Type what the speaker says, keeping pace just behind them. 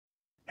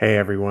Hey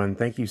everyone,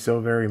 thank you so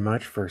very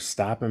much for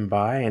stopping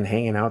by and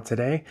hanging out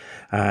today.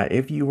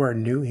 If you are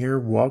new here,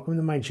 welcome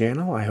to my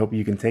channel. I hope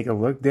you can take a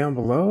look down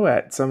below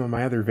at some of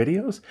my other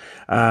videos.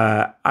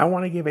 I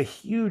want to give a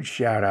huge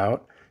shout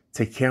out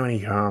to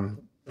CountyComm.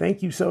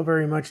 Thank you so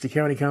very much to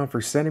CountyComm for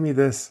sending me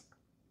this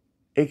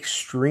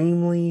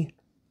extremely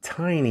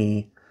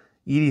tiny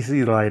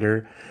EDC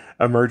lighter,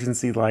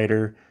 emergency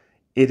lighter.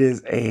 It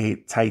is a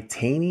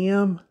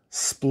titanium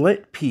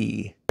split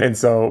pea. And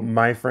so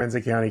my friends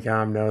at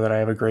CountyComm know that I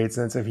have a great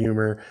sense of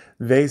humor.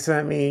 They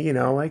sent me,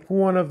 like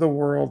one of the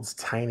world's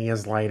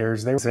tiniest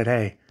lighters. They said,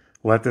 hey,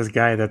 let this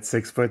guy that's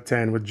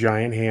 6'10" with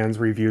giant hands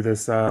review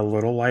this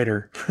little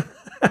lighter.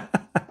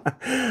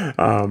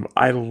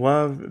 I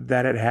love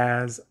that it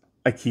has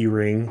a key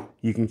ring.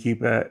 You can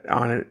keep it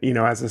on it,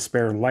 as a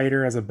spare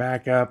lighter, as a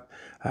backup.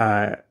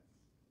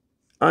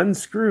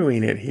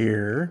 Unscrewing it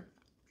here,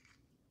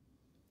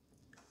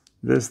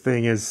 this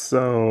thing is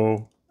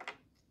so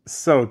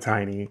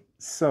tiny,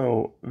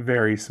 so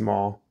very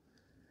small.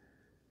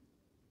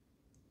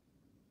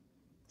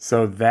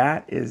 So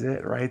that is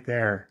it right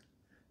there.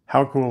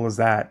 How cool is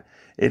that?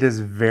 It is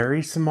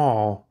very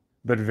small,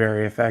 but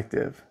very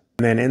effective.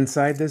 And then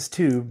inside this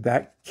tube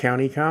that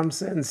CountyComm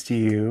sends to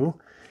you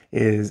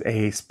is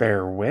a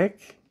spare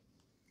wick,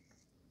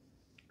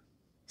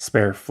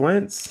 spare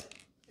flints,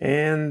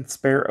 and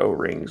spare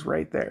O-rings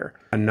right there.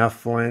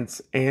 Enough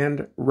flints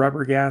and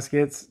rubber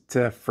gaskets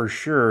to for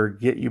sure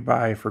get you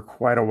by for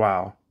quite a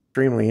while.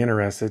 Extremely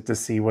interested to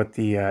see what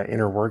the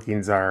inner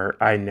workings are.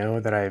 I know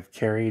that I've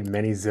carried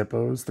many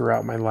Zippos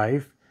throughout my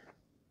life.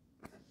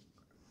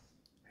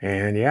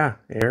 And yeah,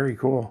 very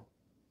cool.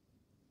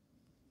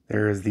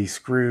 There is the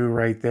screw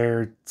right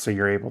there, so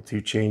you're able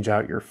to change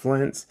out your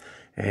flints.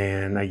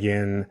 And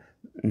again,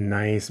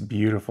 nice,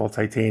 beautiful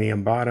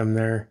titanium bottom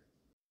there.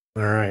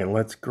 All right,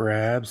 let's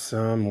grab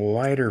some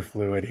lighter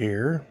fluid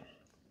here.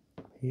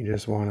 You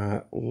just want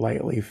to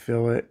lightly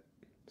fill it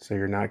so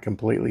you're not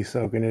completely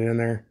soaking it in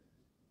there.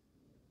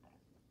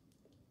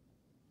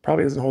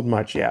 Probably doesn't hold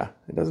much, yeah.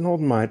 It doesn't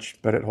hold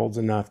much, but it holds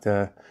enough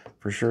to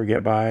for sure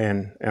get by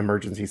in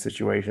emergency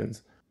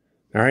situations.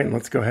 All right, and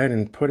let's go ahead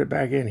and put it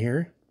back in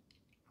here.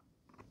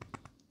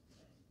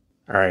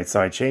 All right,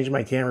 so I changed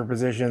my camera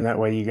position. That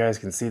way you guys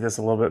can see this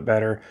a little bit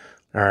better.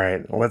 All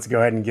right, let's go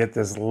ahead and get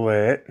this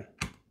lit.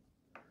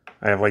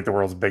 I have like the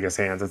world's biggest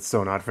hands. It's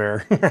so not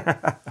fair.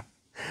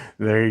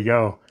 There you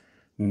go.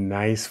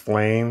 Nice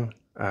flame.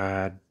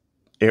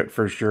 It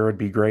for sure would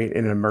be great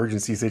in an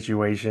emergency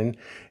situation.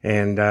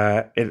 And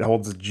it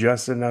holds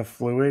just enough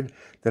fluid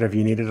that if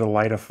you needed to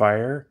light a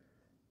fire,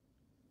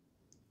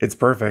 it's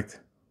perfect.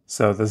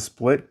 So the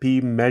split pea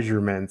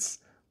measurements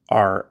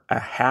are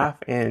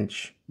 1/2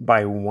 inch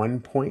by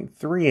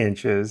 1.3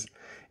 inches.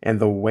 And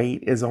the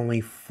weight is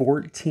only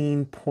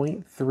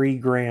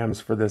 14.3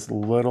 grams for this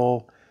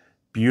little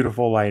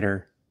beautiful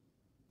lighter.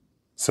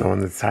 So in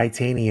the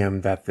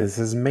titanium that this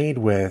is made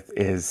with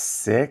is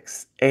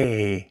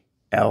 6A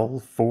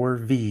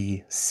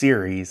L4V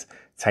series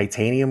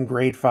titanium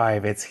grade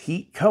 5. It's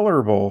heat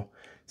colorable,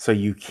 so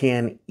you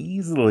can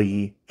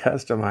easily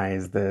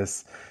customize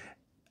this.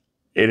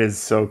 It is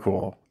so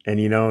cool. And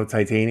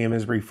titanium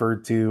is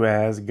referred to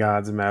as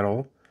God's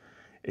metal.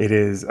 It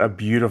is a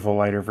beautiful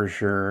lighter for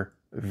sure.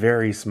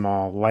 Very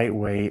small,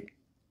 lightweight,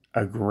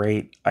 a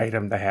great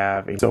item to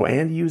have. So,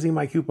 and using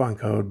my coupon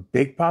code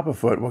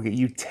BigPapafoot will get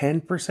you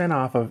 10%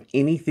 off of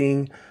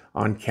anything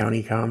on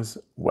CountyComm's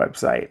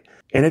website.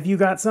 And if you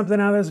got something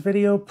out of this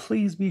video,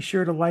 please be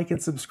sure to like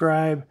and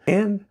subscribe.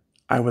 And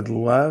I would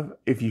love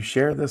if you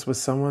share this with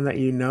someone that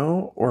you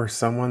know or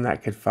someone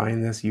that could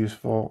find this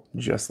useful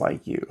just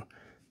like you.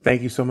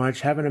 Thank you so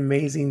much. Have an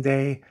amazing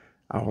day.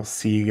 I will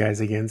see you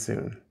guys again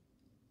soon.